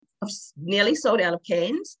nearly sold out of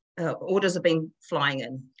cans. Orders have been flying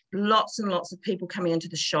in. Lots and lots of people coming into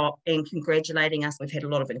the shop and congratulating us. We've had a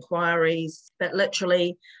lot of inquiries, but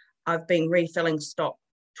literally I've been refilling stock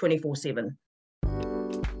 24/7.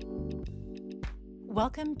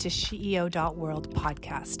 Welcome to SheEO.world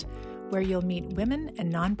podcast, where you'll meet women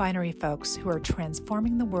and non-binary folks who are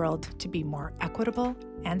transforming the world to be more equitable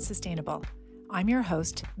and sustainable. I'm your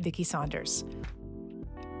host, Vicki Saunders.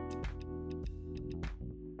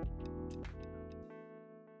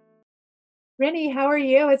 Rinny, how are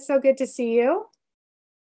you? It's so good to see you.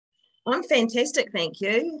 I'm fantastic, thank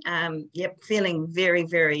you. Feeling very,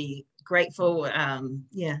 very grateful,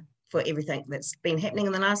 for everything that's been happening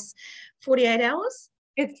in the last 48 hours.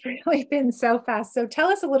 It's really been so fast. So tell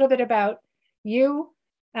us a little bit about you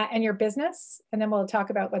and your business, and then we'll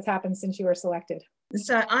talk about what's happened since you were selected.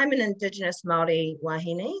 So I'm an Indigenous Māori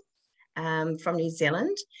wahine from New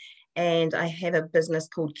Zealand, and I have a business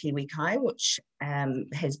called Kiwi Kai, which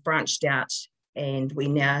has branched out, and we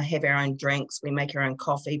now have our own drinks. We make our own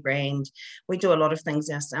coffee brand. We do a lot of things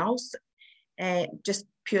ourselves, just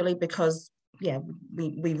purely because,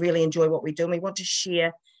 we really enjoy what we do, and we want to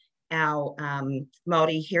share our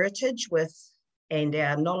Māori heritage and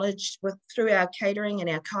our knowledge through our catering and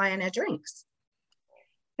our kai and our drinks.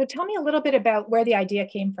 So tell me a little bit about where the idea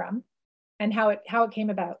came from and how it came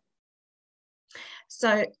about.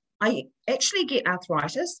 So I actually get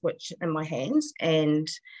arthritis, which in my hands, and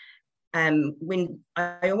when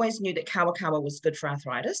I always knew that kawa kawa was good for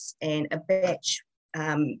arthritis, and a batch,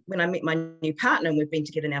 when I met my new partner, and we've been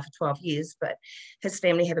together now for 12 years, but his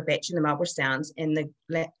family have a batch in the Marlborough Sounds, and the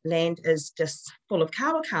land is just full of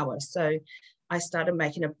kawa kawa. So I started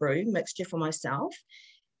making a brew mixture for myself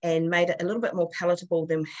and made it a little bit more palatable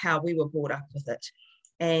than how we were brought up with it.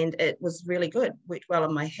 And it was really good, worked well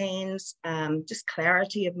on my hands, just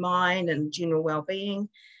clarity of mind and general well-being.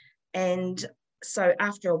 And so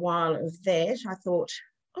after a while of that, I thought,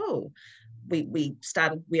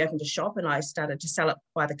 we opened a shop, and I started to sell it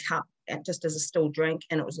by the cup just as a still drink,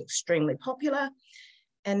 and it was extremely popular.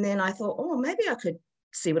 And then I thought, maybe I could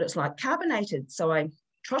see what it's like carbonated. So I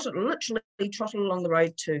literally trotted along the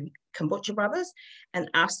road to Kombucha Brothers and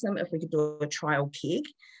asked them if we could do a trial keg.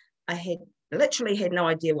 I literally had no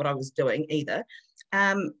idea what I was doing either.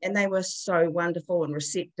 And they were so wonderful and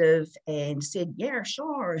receptive and said, yeah,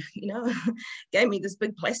 sure, gave me this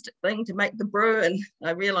big plastic thing to make the brew. And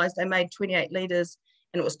I realized they made 28 litres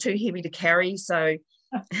and it was too heavy to carry. So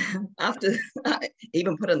after I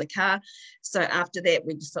even put in the car. So after that,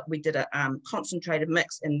 we did a concentrated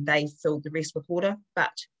mix, and they filled the rest with water.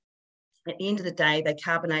 But at the end of the day, they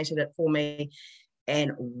carbonated it for me,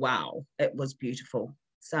 and wow, it was beautiful.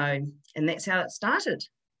 So, and that's how it started.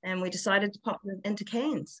 And we decided to pop them into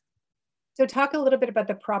cans. So talk a little bit about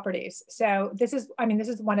the properties. So this is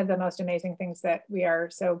one of the most amazing things that we are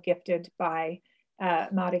so gifted by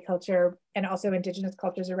Māori culture and also Indigenous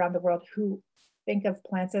cultures around the world who think of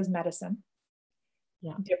plants as medicine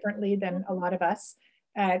differently than a lot of us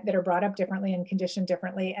that are brought up differently and conditioned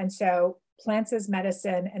differently. And so plants as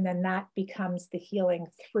medicine, and then that becomes the healing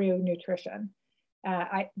through nutrition.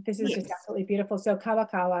 This is just absolutely beautiful. So kawa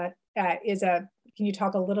kawa can you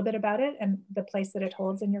talk a little bit about it and the place that it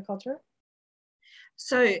holds in your culture?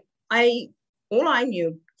 So all I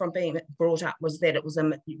knew from being brought up was that it was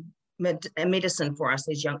a medicine for us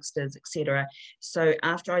as youngsters, etc. So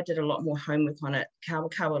after I did a lot more homework on it, kawa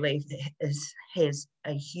kawa leaf has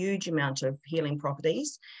a huge amount of healing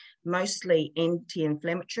properties, mostly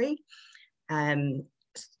anti-inflammatory.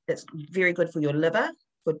 It's very good for your liver,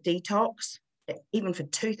 for detox, even for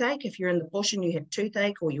toothache. If you're in the bush and you have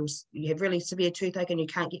toothache, or you have really severe toothache and you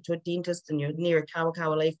can't get to a dentist and you're near a kawa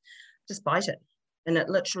kawa leaf, just bite it, and it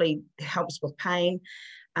literally helps with pain.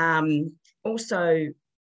 Also,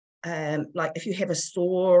 like if you have a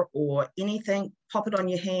sore or anything, pop it on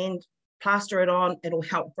your hand, plaster it on, it'll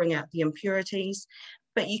help bring out the impurities.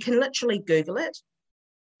 But you can literally Google it.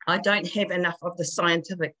 I don't have enough of the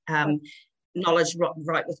scientific knowledge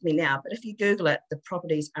right with me now, but if you Google it, the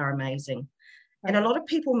properties are amazing. And a lot of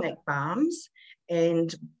people make balms,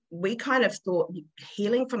 and we kind of thought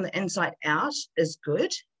healing from the inside out is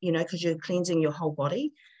good, because you're cleansing your whole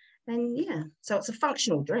body. And so it's a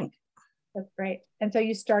functional drink. That's great. And so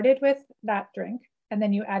you started with that drink, and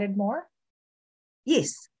then you added more?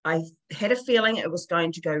 Yes, I had a feeling it was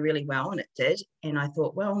going to go really well, and it did. And I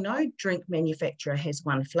thought, well, no drink manufacturer has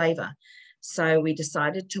one flavour. So we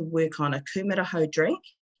decided to work on a kumaraho drink.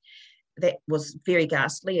 That was very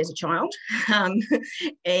ghastly as a child.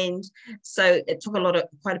 And so it took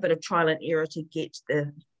quite a bit of trial and error to get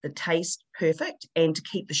the taste perfect and to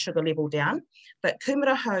keep the sugar level down. But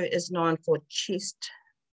kumaraho is known for chest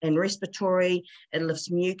and respiratory. It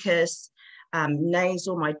lifts mucus,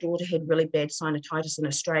 nasal. My daughter had really bad sinusitis in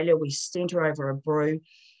Australia. We sent her over a brew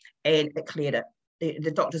and it cleared it.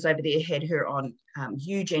 The doctors over there had her on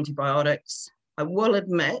huge antibiotics. I will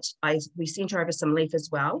admit, we sent her over some leaf as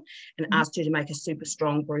well and asked her to make a super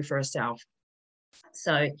strong brew for herself.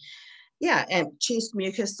 So, yeah, and chest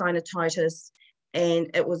mucus, sinusitis, and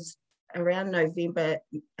it was around November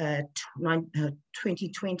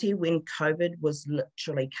 2020 when COVID was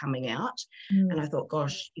literally coming out. And I thought,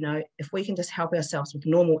 gosh, if we can just help ourselves with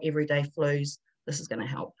normal everyday flus, this is going to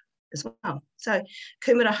help as well. So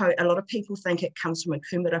kumara ho, a lot of people think it comes from a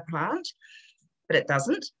kumara plant, but it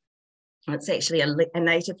doesn't. It's actually a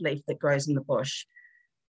native leaf that grows in the bush.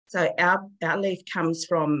 So our leaf comes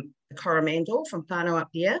from the Coromandel, from whānau up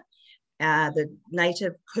there. The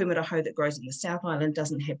native kumara ho that grows in the South Island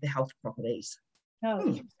doesn't have the health properties. Oh,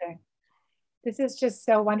 interesting. This is just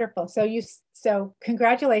so wonderful. So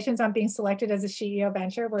congratulations on being selected as a SheEO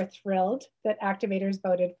Venture. We're thrilled that activators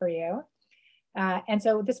voted for you. And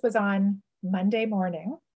so this was on Monday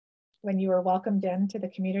morning when you were welcomed into the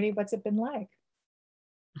community. What's it been like?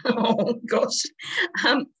 Oh gosh,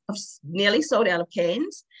 I've nearly sold out of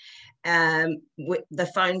cans. The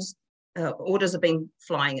phones orders have been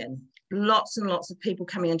flying in. Lots and lots of people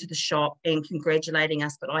coming into the shop and congratulating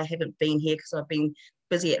us, but I haven't been here because I've been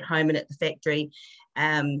busy at home and at the factory.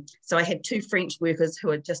 So I had 2 French workers who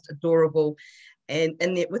are just adorable, and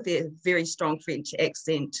with their very strong French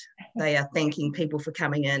accent, they are thanking people for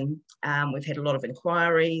coming in. We've had a lot of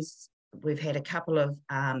inquiries. We've had a couple of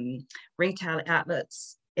retail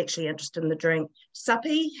outlets actually interested in the drink.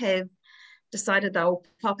 Suppi have decided they'll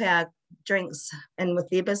pop our drinks in with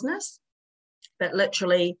their business, but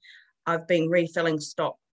literally I've been refilling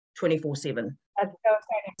stock 24/7. That's so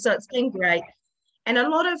exciting. So it's been great. And a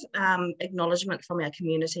lot of acknowledgement from our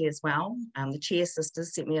community as well. The Chair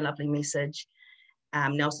Sisters sent me a lovely message.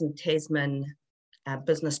 Nelson Tasman,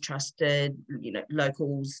 Business Trusted,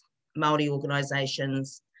 locals, Māori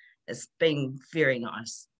organisations. It's been very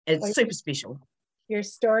nice. It's super special. Your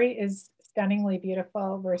story is stunningly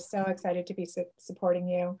beautiful. We're so excited to be supporting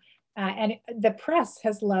you. And the press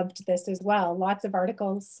has loved this as well. Lots of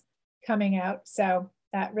articles coming out. So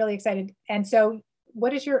really excited. And so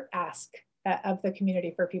what is your ask of the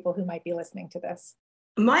community for people who might be listening to this?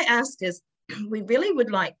 My ask is we really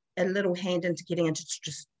would like a little hand into getting into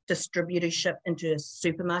distributorship into a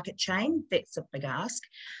supermarket chain. That's a big ask.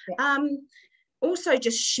 Yeah. Also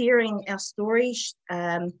just sharing our stories.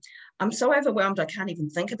 I'm so overwhelmed I can't even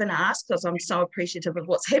think of an ask because I'm so appreciative of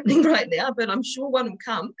what's happening right now, but I'm sure one will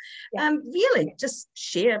come. Yeah. Really just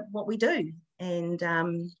share what we do. And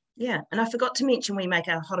and I forgot to mention we make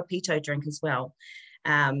our Horopito drink as well.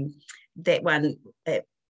 That one, it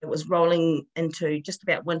was rolling into just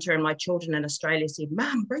about winter and my children in Australia said,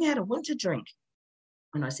 Mum, bring out a winter drink.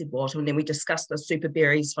 And I said, what? And then we discussed the super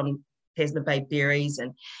berries from Tasman Bay berries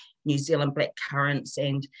and New Zealand black currants,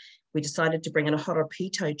 and we decided to bring in a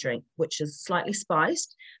Horopito drink, which is slightly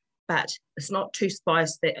spiced, but it's not too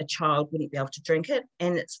spiced that a child wouldn't be able to drink it,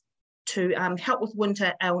 and it's to help with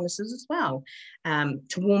winter illnesses as well,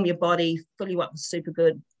 to warm your body, fill you up with super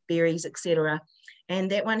good berries, etc.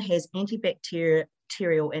 And that one has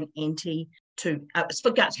antibacterial and it's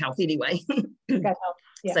for gut health anyway. Gut health,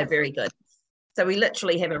 yeah. So very good. So we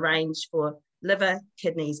literally have a range for liver,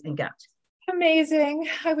 kidneys, and gut. Amazing.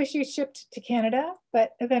 I wish you shipped to Canada,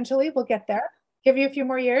 but eventually we'll get there. Give you a few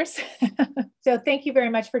more years. So thank you very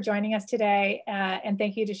much for joining us today. And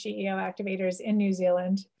thank you to SheEO Activators in New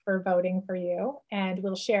Zealand for voting for you. And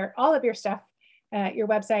we'll share all of your stuff, your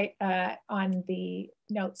website on the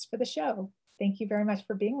notes for the show. Thank you very much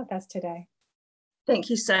for being with us today. Thank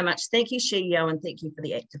you so much. Thank you, SheEO, and thank you for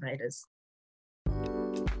the activators.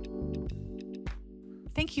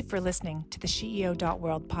 Thank you for listening to the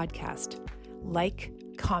SheEO.world podcast. Like,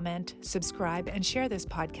 comment, subscribe, and share this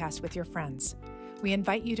podcast with your friends. We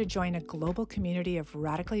invite you to join a global community of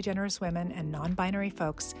radically generous women and non-binary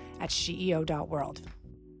folks at SheEO.world.